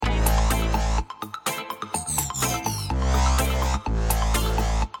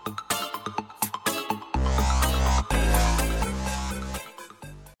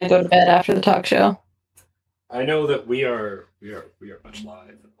I go to bed after the talk show. I know that we are much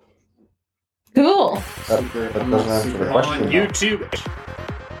live. Cool. That doesn't answer the question. On though.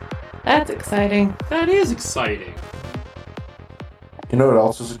 YouTube. That's exciting. That is exciting. You know what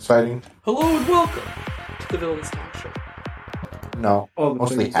else is exciting? Hello and welcome to the Villains Talk Show. No, Oh, the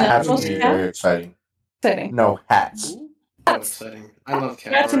mostly things- hats would mostly be hats? very exciting. Exciting. No, hats. So Hats. exciting. I love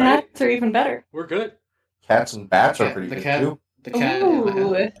cats. Cats and Alright. hats are even better. We're good. Cats and bats The are cat- pretty the good cat- too. The cat in my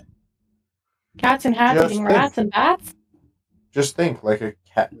Ooh. hat. Cats and hats Just eating think. rats and bats? Just think, like a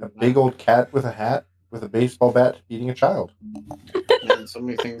big old cat with a hat with a baseball bat eating a child. Man, so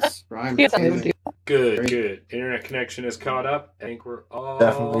many things rhyme. Yes, I would do. Good. Internet connection is caught up. I think we're all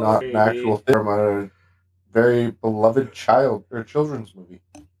Definitely not an actual thing from a very beloved child or children's movie.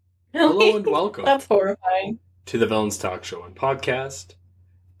 Hello and welcome That's horrifying. to the Villains Talk Show and podcast.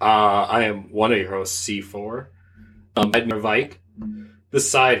 I am one of your hosts, C4. Edmund Vike.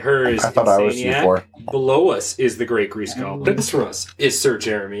 Beside her is I thought I was Insaniac. C4. Below us is the Great Grease Goblin. Next to us is Sir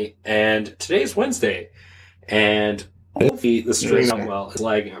Jeremy. And today's Wednesday. And hopefully the stream Yes. well is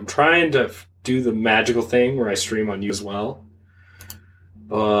lagging. I'm trying to do the magical thing where I stream on you as well.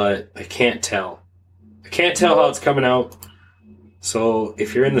 But I can't tell. I can't tell how it's coming out. So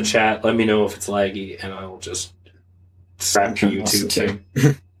if you're in the chat, let me know if it's laggy, and I will just scrap the YouTube thing.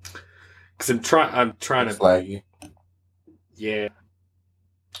 Because I'm trying It's to. laggy. Yeah.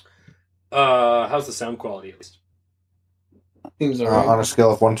 How's the sound quality at least? Seems alright. On a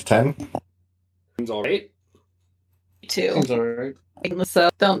scale of 1 to 10, Seems alright. Me too. Seems alright. So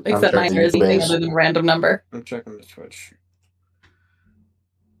don't accept mine checking as anything base. other than a random number. I'm checking the Twitch.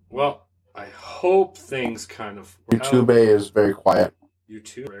 Well, I hope things kind of. YouTube A is very quiet.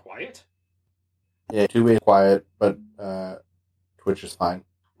 YouTube very quiet. Yeah, YouTube A is quiet, but Twitch is fine.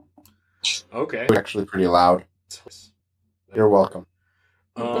 Okay. It's actually pretty loud. You're welcome.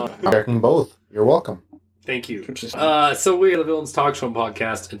 Checking both. You're welcome. Thank you. Twitch is So we are the Villains Talk Show and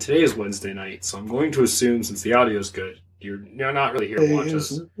podcast, and today is Wednesday night. So I'm going to assume, since the audio is good, you're not really here to watch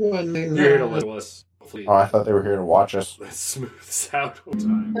us. You're here to listen to us. Hopefully, Oh, I thought they were here to watch us. that smooths out over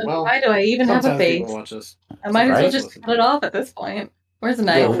time. Well, Why do I even have a sometimes face? people watch us. I might as well Right? just cut it off at this point. Where's the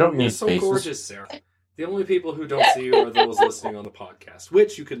Yeah, knife? we don't You're need so faces. gorgeous, Sarah. The only people who don't see you are those listening on the podcast,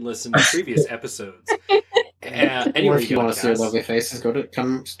 which you can listen to previous episodes. Or Anyway, if you want to see our podcasts. lovely faces,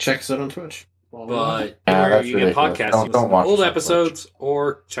 come check us out on Twitch. But Yeah, anywhere that's you get ridiculous. podcasts, Don't you listen to watch old us on episodes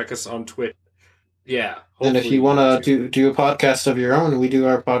or check us on Twitch. Yeah. And if hopefully you want do. to do a podcast of your own, we do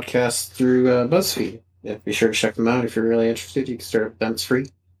our podcast through BuzzFeed. Yeah, be sure to check them out if you're really interested. You can start up them. It's free.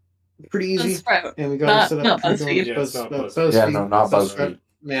 Pretty easy. Sprout. And we got Not- it set up. not We're BuzzFeed. going Yeah, it's not BuzzFeed. BuzzFeed. Yeah, no, not BuzzFeed.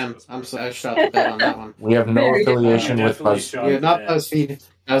 Man, I shot the bed on that one. We have no Very different. affiliation with Definitely BuzzFeed. shot Yeah, not the BuzzFeed.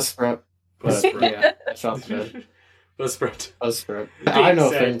 Buzzsprout. Buzzsprout. Yeah, I shot the bed. Buzzsprout. Buzzsprout. Being I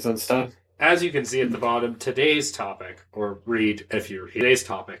know said- things and stuff. As you can see at the bottom, today's topic, or read if you're today's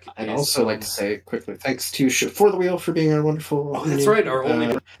topic. I'd is, also like to say quickly thanks to For the Wheel for being our wonderful. Oh, that's right, our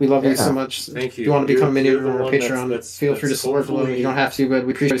only- we love you Yeah. so much. Thank you. If you want to become a You're minion the or one Patreon, that's feel free to support below. hopefully- You don't have to, but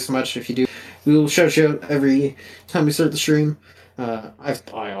we appreciate it so much if you do. We will shout you out every time we start the stream.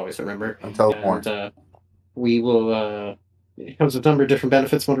 I always remember. Until more. And we will. It comes with a number of different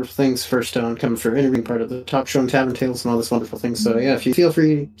benefits, wonderful things. First, coming for interviewing part of the Talk Show and Tavern Tales and all this wonderful things. So yeah, if you feel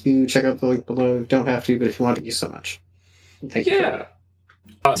free to check out the link below, don't have to, but if you want, thank you so much. Thank you. Yeah.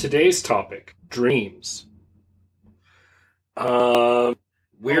 Today's topic: dreams. Weird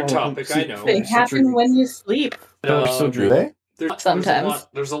Oh, topic, I know. They It's a happen dream. when you sleep. Oh, so Um, Do they? Sometimes.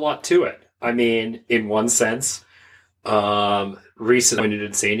 There's a lot to it. I mean, in one sense, recently when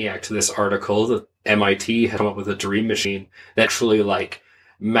did Insaniac to this article that MIT had come up with a dream machine that actually like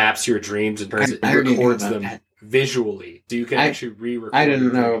maps your dreams and turns it I and already knew records about them that. visually, so you can I- actually re-record. I didn't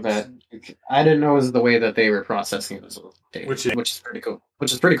your know dreams. that. I didn't know it was the way that they were processing it as well. Which Which is- is pretty cool.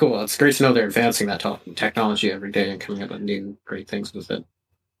 Which is pretty cool. It's great to know they're advancing that technology every day and coming up with new great things with it.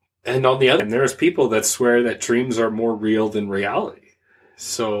 And on the other hand, there's people that swear that dreams are more real than reality.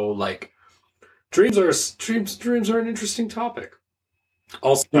 So, like, dreams are an interesting topic.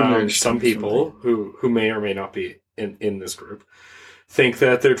 Also, They're very interesting, some people who may or may not be in this group think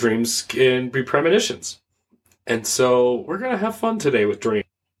that their dreams can be premonitions. And so we're gonna have fun today with dreams.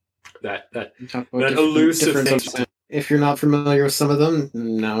 That Talk about That elusive different thing. if you're not familiar with some of them,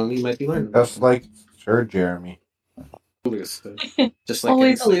 now you might be learning. Just like Sir Jeremy. Elusive. Just like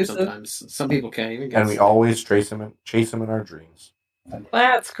Always getting sleep elusive. sometimes. Some people can't even get And we sleep. always chase him in our dreams.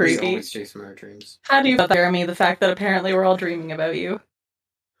 That's We creepy. always chase them in our dreams. How do you feel, Jeremy, the fact that apparently we're all dreaming about you?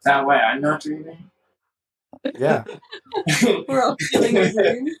 That way, I'm not dreaming. Yeah. We're all feeling the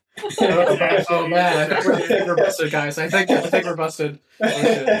dreams. Oh man, I think we're busted, guys. I think we're busted.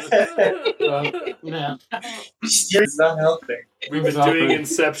 Yeah. It's not helping. We've been doing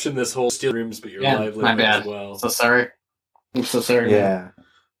Inception this whole steal dreams, but you're Yeah, live my living bad. as well. So sorry. I'm so sorry. Yeah.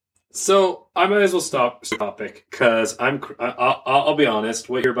 So I might as well stop the topic because I'll be honest.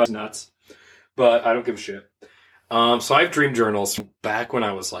 What you're about is nuts, but I don't give a shit. So I have dream journals from back when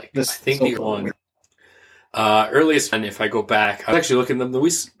I was like, I think the one earliest one. If I go back, I was actually looking at them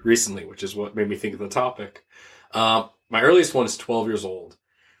recently, which is what made me think of the topic. My earliest one is 12 years old,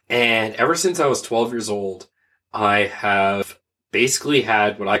 and ever since I was 12 years old, I have basically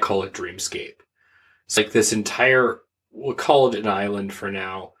had what I call a dreamscape. It's like this entire, we'll call it an island for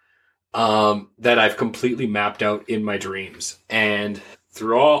now. That I've completely mapped out in my dreams. And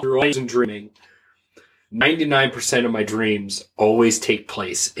through all and dreaming, 99% of my dreams always take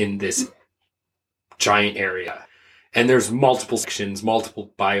place in this giant area. And there's multiple sections,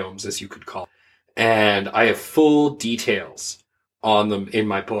 multiple biomes, as you could call it. And I have full details on them in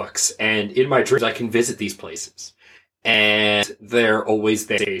my books. And in my dreams, I can visit these places. And they're always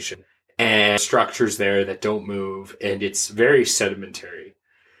there. And structures there that don't move. And it's very sedimentary.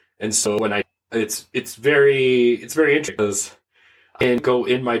 And so when it's very interesting because I can go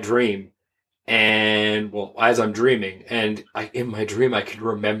in my dream and, well, as I'm dreaming, and in my dream, I can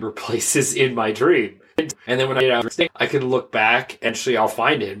remember places in my dream. And then when I get out, I can look back, and actually I'll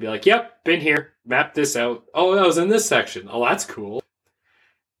find it and be like, yep, been here, map this out. Oh, that was in this section. Oh, that's cool.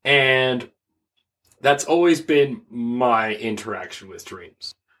 And that's always been my interaction with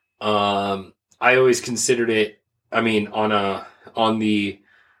dreams. I always considered it, I mean, on the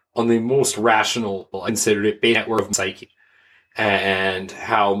most rational, I considered it a network of psyche and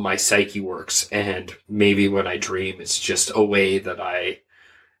how my psyche works. And maybe when I dream, it's just a way that I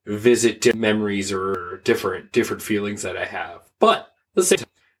visit different memories or different feelings that I have. But at the same time,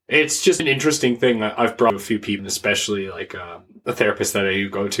 it's just an interesting thing. I've brought a few people, especially like a therapist that I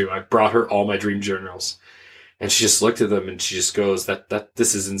go to. I brought her all my dream journals. And she just looked at them and she just goes, that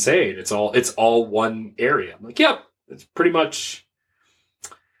this is insane. It's all one area. I'm like, yep, it's pretty much.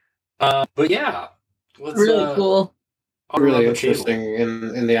 But yeah, Really cool. Really interesting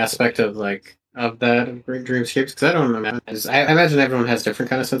in the aspect of of dreamscapes, because I don't imagine. I imagine everyone has different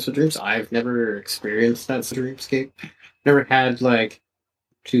kind of sense of dreams. I've never experienced that dreamscape. Never had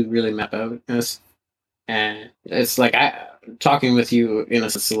to really map out this, and it's talking with you in a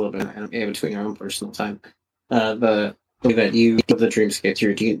sense a little bit in between your own personal time. The way that you do the dreamscapes,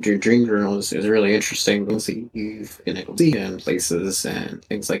 your dream journals is really interesting. Things that you've been able to see in places and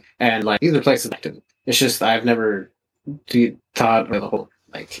things these are places active. It's just I've never thought of the whole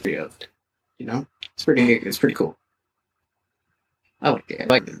idea of it. It's pretty cool. I like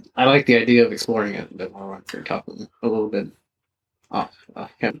the idea of exploring it a bit more when you're talking a little bit off.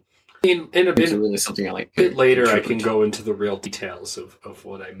 In a bit, really something I like. A bit later, I can go into the real details of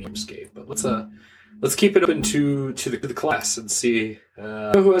what I mean dreamscape. But let's keep it open to the class and see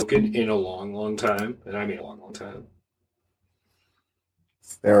who has spoken in a long time, and I mean a long time.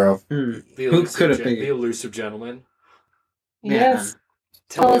 Thereof. Who could have been the elusive gentleman? Yes.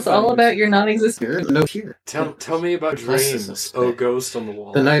 Tell us all about your non-existent. No here. Tell me about dreams. Oh, ghost on the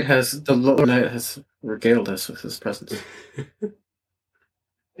wall. The Lord Knight has regaled us with his presence.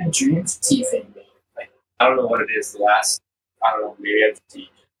 And dreams teasing me. I don't know what it is. Maybe I have to teach.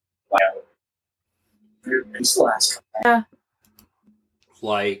 It's the last. Yeah.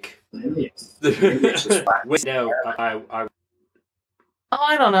 Maybe it's just Wait, no,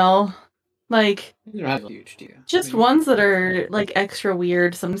 I don't know. Huge deal. Just ones that are extra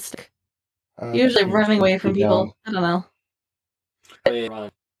weird. Some usually running away from people. I don't know.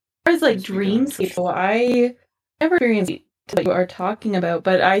 As far as dreams, I never experienced what you are talking about,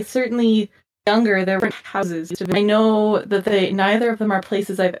 but I certainly younger there were houses. I know that neither of them are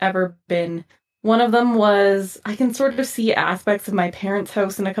places I've ever been. One of them was I can sort of see aspects of my parents'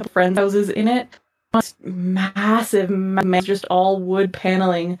 house and a couple friends' houses in it. Massive, just all wood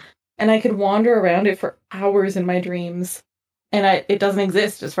paneling. And I could wander around it for hours in my dreams. And it doesn't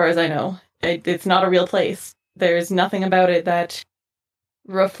exist as far as I know. It's not a real place. There's nothing about it that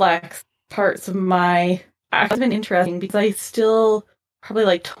reflects parts of my... It's been interesting because I still,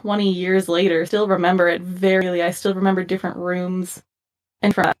 probably 20 years later, still remember it very... I still remember different rooms.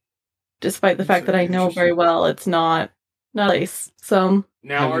 And from that, despite the fact that I know very well, it's not a place. So...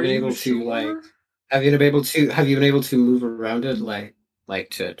 Now, have you been able to move around it,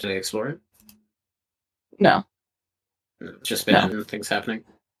 to explore it? No. It's just been things happening.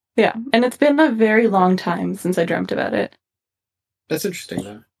 Yeah, and it's been a very long time since I dreamt about it. That's interesting,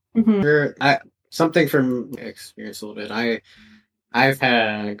 though. Mm-hmm. something from experience a little bit. I've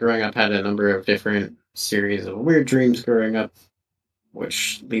had growing up had a number of different series of weird dreams growing up,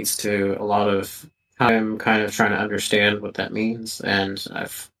 which leads to a lot of time kind of trying to understand what that means. And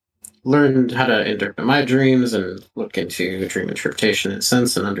I've learned how to interpret my dreams and look into dream interpretation in a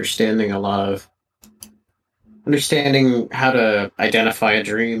sense and understanding how to identify a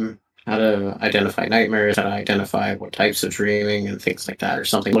dream, how to identify nightmares, how to identify what types of dreaming and things like that, or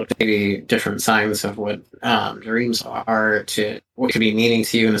something. Look at maybe different signs of what dreams are to what could be meaning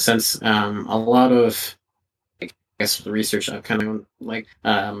to you in a sense. A lot of, I guess, the research I've kind of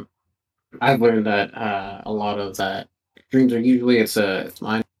I've learned that a lot of that dreams are usually it's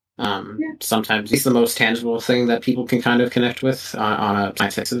mind. Sometimes it's the most tangible thing that people can kind of connect with on a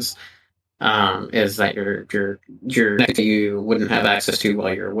scientific basis. Is that your that you wouldn't have access to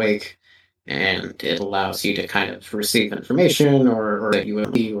while you're awake, and it allows you to kind of receive information or that you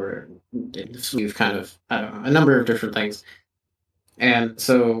would be, or you've kind of I don't know, a number of different things. And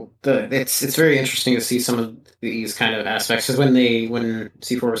so it's very interesting to see some of these kind of aspects because when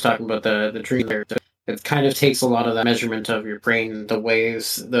C4 was talking about the dream there, it kind of takes a lot of that measurement of your brain, the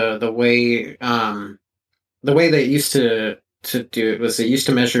ways the way that it used to do it was it used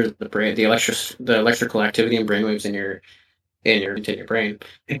to measure the brain, the electrical activity and brainwaves in your brain,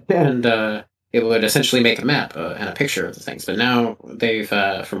 and it would essentially make a map and a picture of the things. But now they've,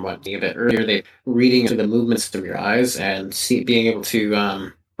 from what a bit earlier, they reading into the movements through your eyes and being able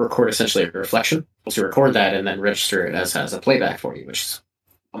to record essentially a reflection, to record that and then register it as a playback for you, which is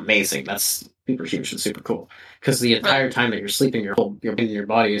amazing. That's super huge and super cool because the entire time that you're sleeping, your brain and your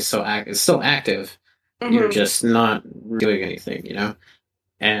body is still active. Mm-hmm. You're just not doing anything,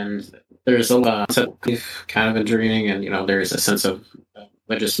 And there's a lot of kind of been dreaming, and there's a sense of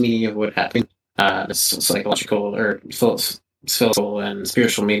just meaning of what happened. Psychological or philosophical and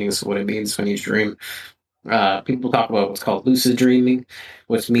spiritual meanings of what it means when you dream. People talk about what's called lucid dreaming,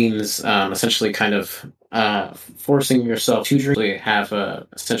 which means essentially kind of forcing yourself to dream, have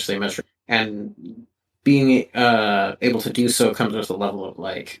essentially a measure, and being able to do so comes with a level of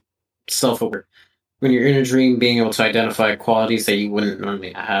like self-aware. When you're in a dream, being able to identify qualities that you wouldn't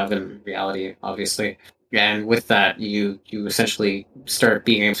normally have in reality, obviously. And with that, you essentially start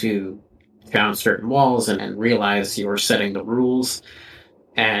being able to count certain walls and realize you're setting the rules.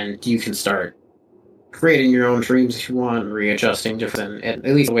 And you can start creating your own dreams if you want, readjusting different, and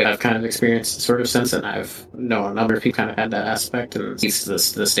at least the way I've kind of experienced the sort of sense, and I've known a number of people kind of had that aspect, and at least the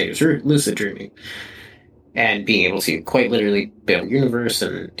state of lucid dreaming. And being able to quite literally build a universe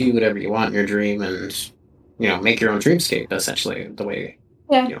and do whatever you want in your dream and, make your own dreamscape, essentially, the way,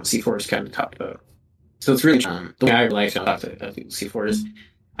 C4 is kind of talked about. So it's really, the way I like to talk to C4 is,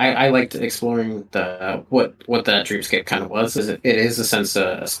 I liked exploring what that dreamscape kind of was. Is it is a sense,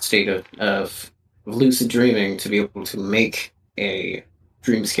 a state of lucid dreaming to be able to make a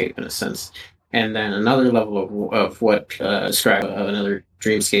dreamscape in a sense. And then another level of what describe of another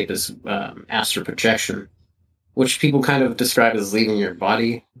dreamscape is astral projection, which people kind of describe as leaving your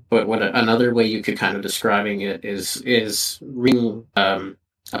body. But another way you could kind of describing it is sharing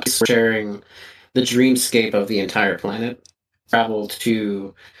the dreamscape of the entire planet, travel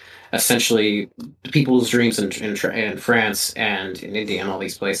to essentially people's dreams in France and in India and all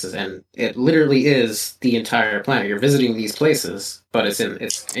these places, and it literally is the entire planet. You're visiting these places, but it's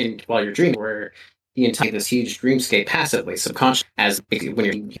in while you're dreaming, where the entire this huge dreamscape passively, subconscious, as when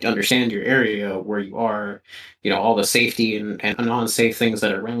you understand your area where you are, all the safety and non-safe things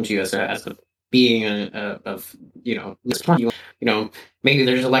that are around you as a being of maybe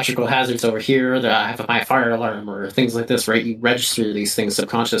there's electrical hazards over here that I have my fire alarm or things like this, right? You register these things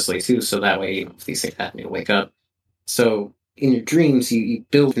subconsciously too, so that way if these things happen, you wake up. So in your dreams, you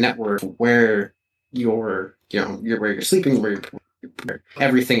build a network where you're where you're sleeping, where you're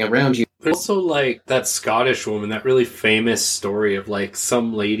everything around you. There's also like that Scottish woman, that really famous story of like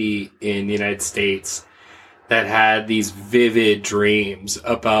some lady in the United States that had these vivid dreams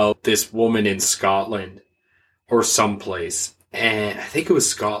about this woman in Scotland or someplace. And I think it was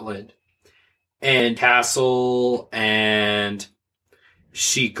Scotland. And castle, and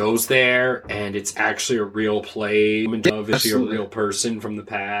she goes there, and it's actually a real place. Is she a real person from the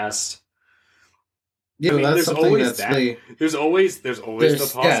past? Yeah, there's always that. Really, there's always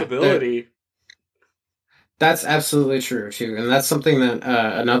the possibility. Yeah, that's absolutely true too, and that's something that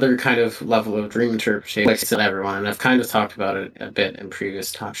another kind of level of dream interpretation likes to everyone. And I've kind of talked about it a bit in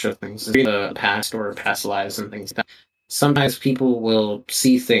previous talk show things, the past or past lives and things like that. Sometimes people will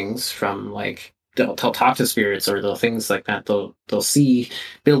see things from like they'll talk to spirits or they'll things like that. They'll see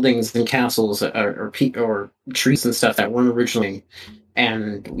buildings and castles or trees and stuff that weren't originally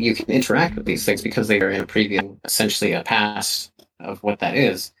and you can interact with these things because they are in a preview, essentially a past of what that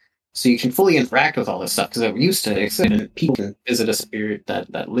is. So you can fully interact with all this stuff because it used to exist, and people can visit a spirit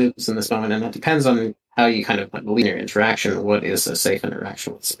that lives in this moment, and that depends on how you kind of believe in your interaction. What is a safe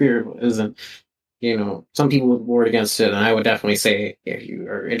interaction with spirit? What isn't? Some people would ward against it, and I would definitely say if you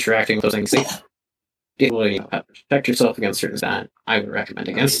are interacting with those things, able to have to protect yourself against certain that. I would recommend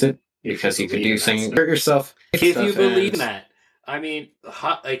against it because you could do things hurt yourself. If you believe in that. I mean,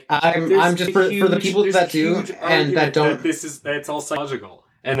 I'm just for the people that do and that don't. That's all psychological,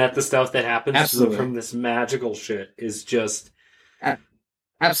 and that the stuff that happens from this magical shit is just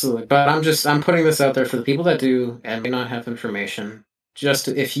absolutely. But I'm putting this out there for the people that do and may not have information. Just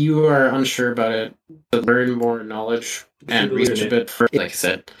if you are unsure about it, learn more knowledge and research a bit further. Like I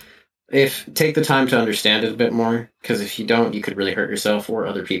said, take the time to understand it a bit more, because if you don't, you could really hurt yourself or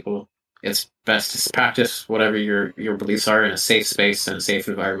other people. It's best to practice whatever your beliefs are in a safe space and a safe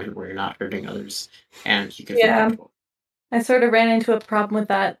environment where you're not hurting others, and you can feel comfortable. I sort of ran into a problem with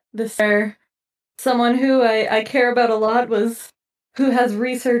that this year. Someone who I care about a lot who has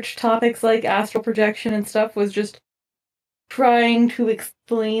researched topics like astral projection and stuff, was just trying to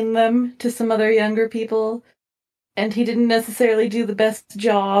explain them to some other younger people, and he didn't necessarily do the best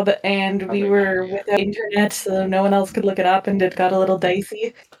job, and we were without internet, so no one else could look it up, and it got a little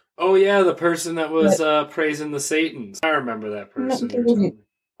dicey. Oh yeah, the person that was praising the Satans. I remember that person. No, it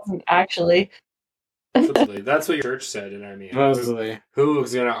wasn't actually. That's what your church said, and I mean, who's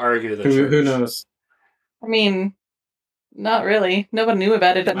going to argue the church? Who knows? I mean, not really. No one knew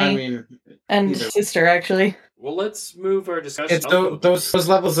about it but me. And sister, actually. Well, let's move our discussion. It's those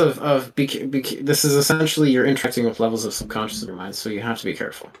levels of this is essentially you're interacting with levels of subconscious in your mind, so you have to be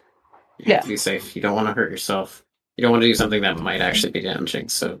careful. You have to be safe. You don't want to hurt yourself. You don't want to do something that might actually be damaging.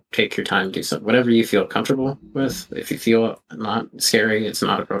 So take your time, do something, whatever you feel comfortable with. If you feel not scary, it's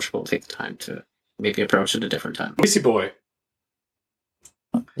not approachable, take the time to maybe approach it a different time. Easy boy.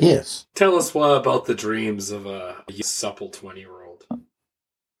 Yes. Tell us what about the dreams of a supple 20-year-old.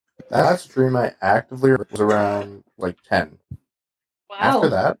 That's a dream I actively was around 10. Wow. After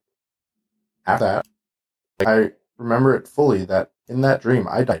that, I remember it fully that in that dream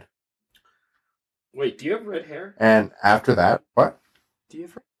I died. Wait, do you have red hair? And after that, what? Do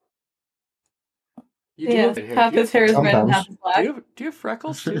you have half his hair is red and half is black. Do you have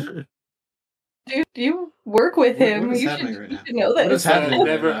freckles too? Dude, you work with him. What is you happening should, right you now? should know that. What is happening?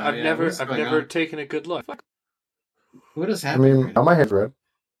 I've never taken a good look. What is I happening? mean, now my hair's red.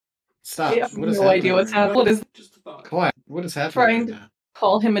 Stop. I have What is no idea what's happening. What is Quiet. What is happening? Trying right now?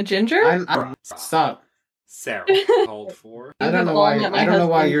 call him a ginger? Stop. Sarah called for. I don't know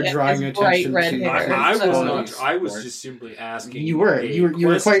why you're drawing attention to. I was just simply asking. You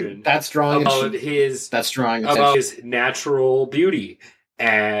were quite. That's drawing about his. That's drawing about his natural beauty,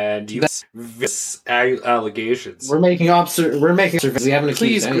 and you allegations. We're making observations. We haven't.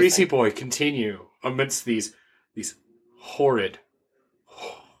 Please, Greasy Boy, continue amidst these horrid.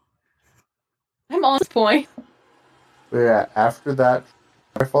 I'm on this point. But yeah, after that,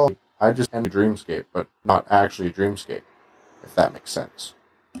 I just ended Dreamscape, but not actually a Dreamscape, if that makes sense.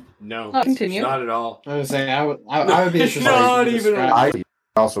 No, continue. Not at all. I was saying I would be interested. Not even. I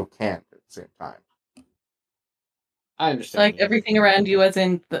also can't at the same time. I understand. Like everything around you, as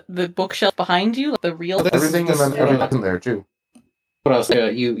in the bookshelf behind you, like the real. Everything and then everything there too. What else?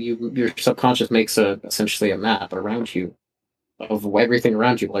 Your subconscious makes essentially a map around you of everything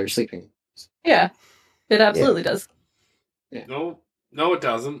around you while you're sleeping. Yeah, it absolutely does. Yeah. No, it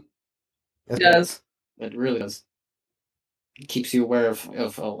doesn't. It does. It really does. It keeps you aware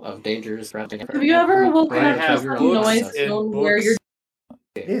of dangers. Have you ever woken up to a sudden noise where you're?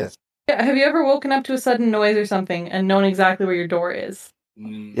 Yes. Yeah. Have you ever woken up to a sudden noise or something and known exactly where your door is?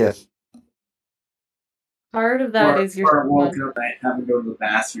 Yes. Part of that is your. Woke up and have to go to the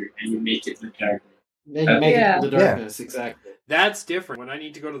bathroom and you make it to the dark. And you make it to the darkness, exactly. That's different. When I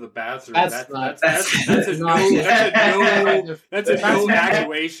need to go to the bathroom, that's a no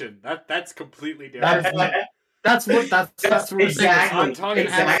actuation. That's completely different. That's what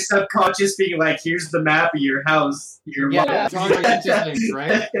exactly. Subconscious being like, here's the map of your house.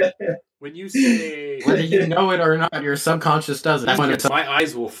 Right? When you say whether you know it or not, your subconscious does it. My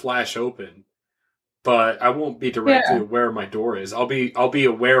eyes will flash open, but I won't be directly aware of my door is. I'll be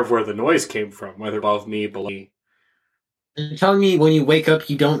aware of where the noise came from, whether above me, below me. You're telling me when you wake up,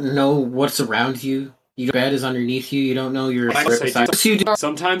 you don't know what's around you? Your bed is underneath you. You don't know your.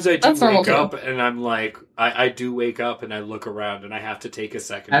 Sometimes I do wake up, and I'm like, I do wake up, and I look around, and I have to take a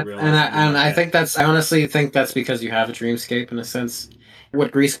second to realize. I think that's. I honestly think that's because you have a dreamscape in a sense.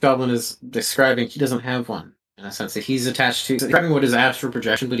 What Grease Goblin is describing, he doesn't have one. in a sense that he's attached to. He's describing what is astral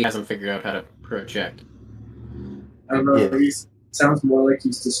projection, but he hasn't figured out how to project. I don't know. Yeah. He sounds more like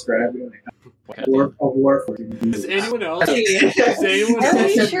he's describing like a war for him. Does anyone else? Are we sure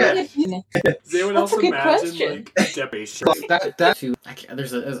that Does anyone else That's a good imagine question. like a deprivation? That too. I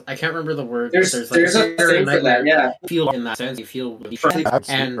can't remember the word. There's but a fear thing for that, yeah. You feel in that sense. You feel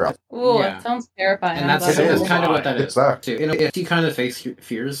and Oh, Yeah. that sounds terrifying. and that's, I'm glad that's I kind of know. what that is Exactly. too. If you kind of face your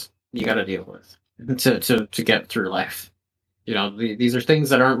fears, you got to deal with to get through life. These are things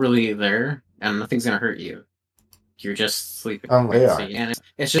that aren't really there, and nothing's gonna hurt you. You're just sleeping. They are. And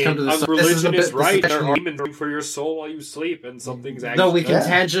it's just come to this. Religion this is right. There this are demons for your soul while you sleep, and something's actually. No, we can Yeah.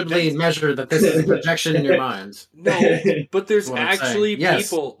 tangibly measure that this is a projection in your mind. No, but there's What I'm actually saying. Yes.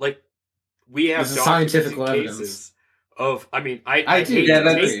 people like we have This is scientific documented evidence. cases of. I mean, I do, hate yeah, to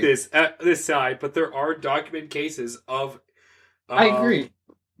that's- take this side, but there are documented cases of. I agree.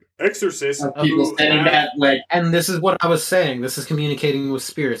 Exorcists Of people who standing have- at like And this is what I was saying. This is communicating with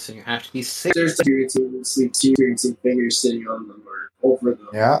spirits, and you have to be safe. there's experiencing sleep, experiencing fingers sitting on them or over them.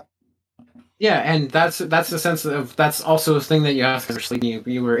 Yeah. Yeah, and that's the sense of that's also a thing that you have to sleep.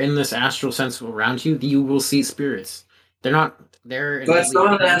 You were in this astral sense around you. You will see spirits. They're not there. But it's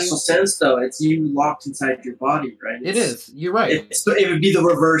not an astral sense though. It's you locked inside your body, right? It is. You're right. It would be the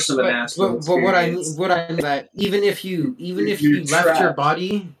reverse of an astral But what I experience. mean that even if you You're left your trapped.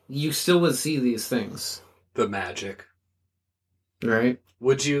 body, you still would see these things, the magic. right?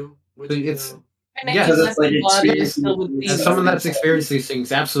 Would you? Would So you it's- know? And I Yeah. guess Because it's like the body experiencing still would be As Yeah. someone that's experienced these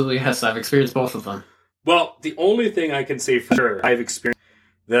things, absolutely yes, I've experienced both of them. Well, the only thing I can say for sure I've experienced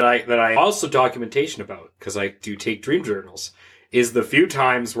that I also documentation about because I do take dream journals is the few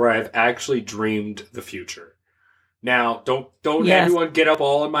times where I've actually dreamed the future. Now, don't Yes. anyone get up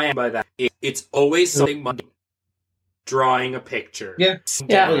all in my head by that. It's always something mundane. Drawing a picture. Yeah. Sitting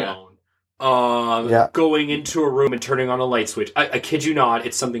Yeah. down. Yeah. Going into a room and turning on a light switch. I kid you not,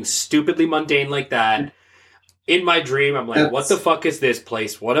 it's something stupidly mundane like that. In my dream, I'm like, That's- what the fuck is this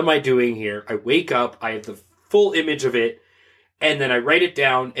place? What am I doing here? I wake up, I have the full image of it, and then I write it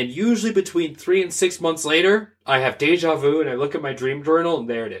down, and usually between 3 and 6 months later, I have deja vu, and I look at my dream journal, and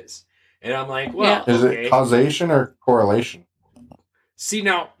there it is. And I'm like, well, Is okay. it causation or correlation? See,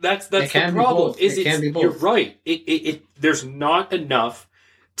 now, that's It the can be problem. both. Is It can be both. You're right. There's not enough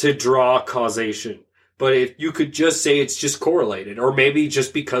to draw causation. But if you could just say it's just correlated, or maybe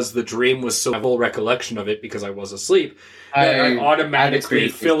just because the dream was so full recollection of it because I was asleep, that I automatically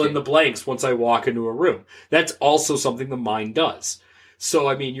experienced fill this in too. the blanks once I walk into a room. That's also something the mind does. So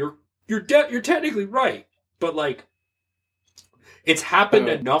I mean, you're technically right, but like, it's happened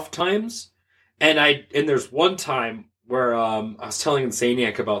Oh. enough times, and there's one time where I was telling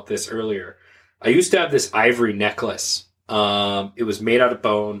Insaniac about this earlier. I used to have this ivory necklace. It was made out of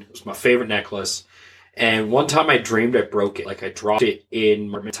bone. It was my favorite necklace. And one time I dreamed I broke it. Like I dropped it in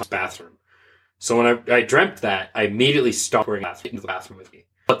my bathroom. So when I dreamt that, I immediately stopped wearing it into the bathroom with me.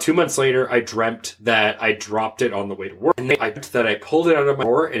 But 2 months later, I dreamt that I dropped it on the way to work. And then I dreamt that I pulled it out of my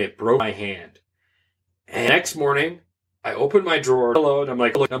drawer and it broke my hand. And next morning, I opened my drawer, and I'm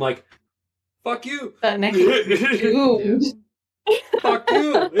like, fuck you. that next Dude. Fuck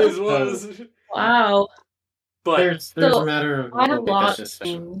you. This was. Wow. But There's So, a matter of I have that's lots of just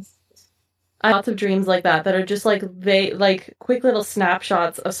special. dreams. I have lots of dreams like that are just like quick little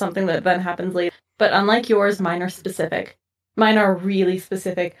snapshots of something that then happens later. But unlike yours, mine are specific. Mine are really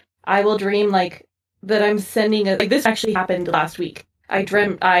specific. I will dream like that I'm sending this actually happened last week.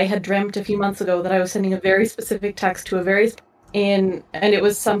 I had dreamt a few months ago that I was sending a very specific text to and it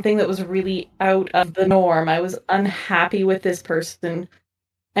was something that was really out of the norm. I was unhappy with this person,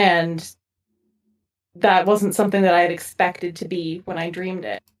 and that wasn't something that I had expected to be when I dreamed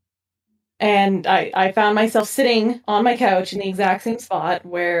it. And I found myself sitting on my couch in the exact same spot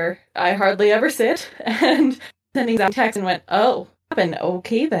where I hardly ever sit and sending that text and went, oh, happened.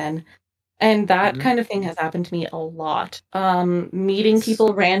 Okay, then. And that kind of thing has happened to me a lot. Meeting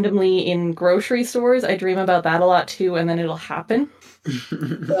people randomly in grocery stores, I dream about that a lot too, and then it'll happen.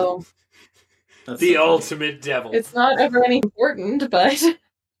 So That's the so funny. ultimate devil. it's not ever any important, but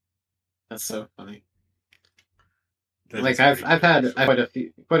That's so funny. That Like is I've pretty had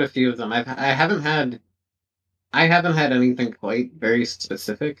good. quite a few of them. I haven't had anything quite very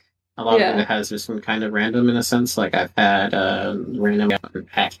specific. A lot of it has just been kind of random in a sense. Like I've had random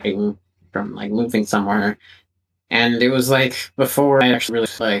packing from like moving somewhere, and it was like before I actually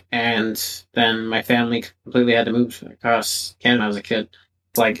really and then my family completely had to move across Canada when I was a kid.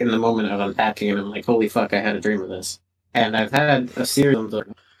 It's like in the moment of unpacking, and I'm like, holy fuck, I had a dream of this. And I've had a series of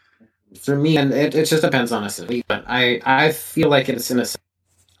them. For me, and it just depends on a city, but I feel like it's in a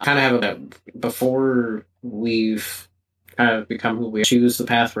kind of have a before we've kind of become who we choose the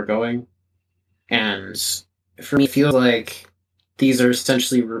path we're going, and for me, it feels like these are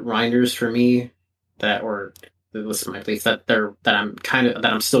essentially reminders for me that, or this is my belief that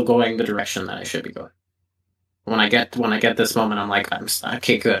I'm still going the direction that I should be going. When I get this moment, I'm like,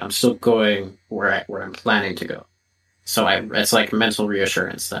 okay, good. I'm still going where I'm planning to go. So it's like mental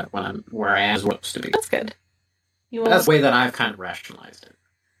reassurance that when I'm where I am is where I'm supposed to be. That's good. That's the way that I've kind of rationalized it.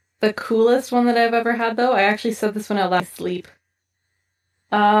 The coolest one that I've ever had, though, I actually said this one out loud in sleep.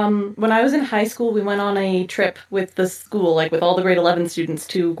 When I was in high school, we went on a trip with the school, like with all the grade 11 students,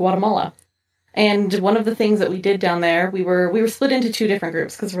 to Guatemala. And one of the things that we did down there, we were split into two different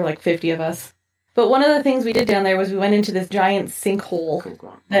groups because we're like 50 of us. But one of the things we did down there was we went into this giant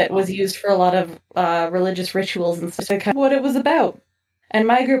sinkhole that was used for a lot of religious rituals and stuff. Kind of what it was about. And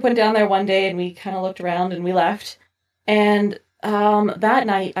my group went down there one day and we kind of looked around and we left. And that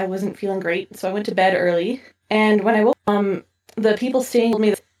night I wasn't feeling great, so I went to bed early. And when I woke, the people staying with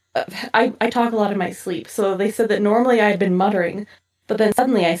me, I talk a lot in my sleep, so they said that normally I had been muttering, but then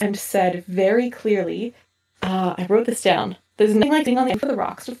suddenly I said very clearly, I wrote this down. There's nothing like being on the end for the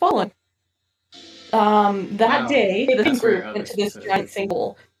rocks to fall on. That day, the group went to this giant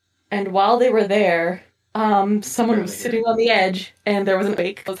sinkhole, and while they were there, someone was sitting on the edge, and there was an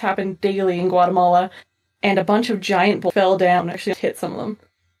earthquake. This happened daily in Guatemala, and a bunch of giant boulders fell down and actually hit some of them.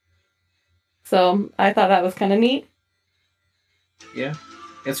 So I thought that was kind of neat. Yeah,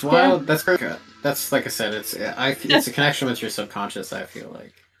 it's wild. Yeah. That's very good. That's like I said. It's a connection with your subconscious. I feel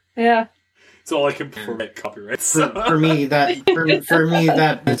like. Yeah. It's all I can prevent copyright. For me,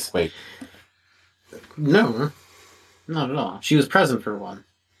 that is Wait. No, not at all. She was present for one,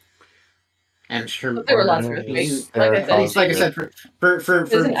 and sure, there were lots of things. Like I said, for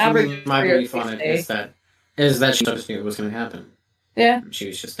me, my belief on it is that she just knew it was going to happen. Yeah, she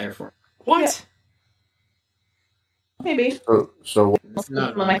was just there for it. What? Yeah. Maybe. So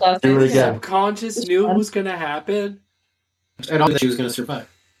no. My class do it again. Subconscious knew it was going to happen, and all that she was going to survive.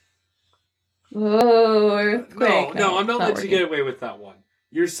 Oh, earthquake! No, I'm not letting you get away with that one.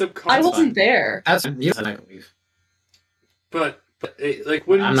 Your subconscious. I wasn't there. That's I believe. But like,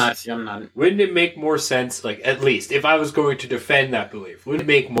 wouldn't I'm not. Wouldn't it make more sense? Like, at least if I was going to defend that belief, wouldn't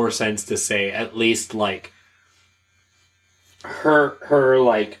it make more sense to say at least like her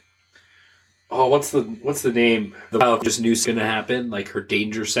like, oh, what's the name? The child just knew it's gonna happen. Like her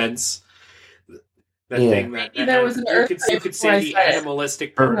danger sense. That thing that there was an you could say the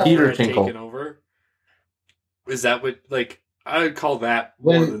animalistic part of her had taken over. Is that what like? I would call that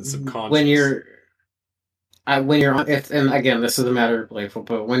more than subconscious. When you're on, and again, this is a matter of belief,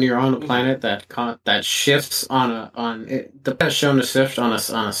 but when you're on a planet that shifts the planet's shown to shift on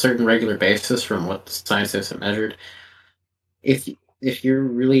a certain regular basis from what the scientists have measured. If you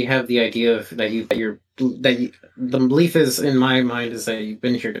really have the idea of the belief is in my mind is that you've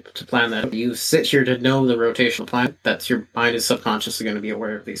been here to plan that. You sit here to know the rotational planet. That's your mind is subconsciously going to be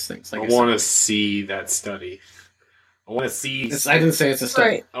aware of these things. Like I want to see that study. I want to see. I didn't say it's a study.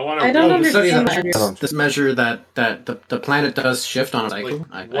 Right. I don't understand this measure that the planet does shift on a cycle. Like,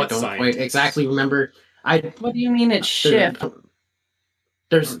 I don't quite exactly remember. What do you mean it shifts?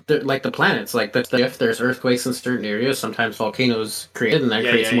 There's like the planets, like if there's earthquakes in certain areas, sometimes volcanoes create, and that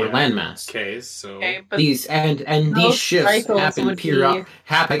creates more landmass. Okay, so these these shifts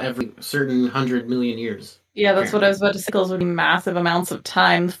happen every certain 100 million years. Yeah, that's what I was about to say. Cycles would be massive amounts of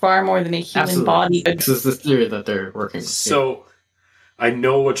time, far more than a human body. This is the theory that they're working with. So, I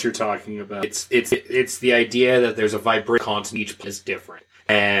know what you're talking about. It's the idea that there's a vibration constant. Each plate is different,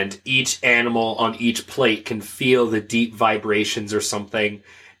 and each animal on each plate can feel the deep vibrations or something,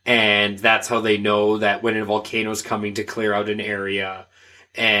 and that's how they know that when a volcano is coming to clear out an area.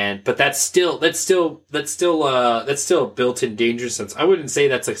 But that's still a built-in danger sense. I wouldn't say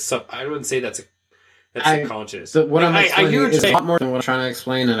that's subconscious. What I'm explaining is a lot more than what I'm trying to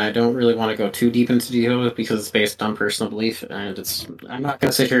explain, and I don't really want to go too deep into detail with it because it's based on personal belief, and I'm not going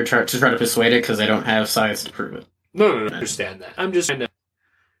to sit here and try to persuade it because I don't have science to prove it. No, I understand that. I'm just trying to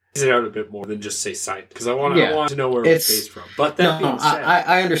tease it out a bit more than just say science, because I want to know where it's based from. But that being said,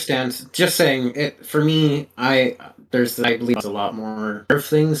 I understand. Just saying it for me. I believe there's a lot more Earth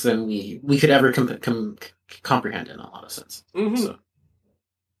things than we could ever comprehend in a lot of sense. Mm-hmm. So.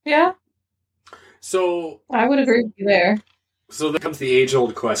 Yeah. So I would agree with you there. So there comes the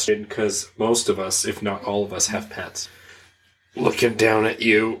age-old question, because most of us, if not all of us, have pets. Looking down at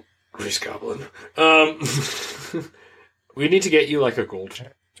you, Grease Goblin. We need to get you like a gold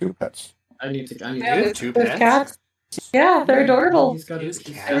chair. 2 pets. I need to get 2 pets. Cats. Yeah, they're adorable. He's got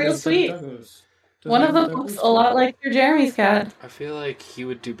they're real sweet. One of them looks a lot like your Jeremy's cat. I feel like he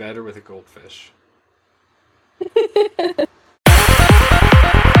would do better with a goldfish.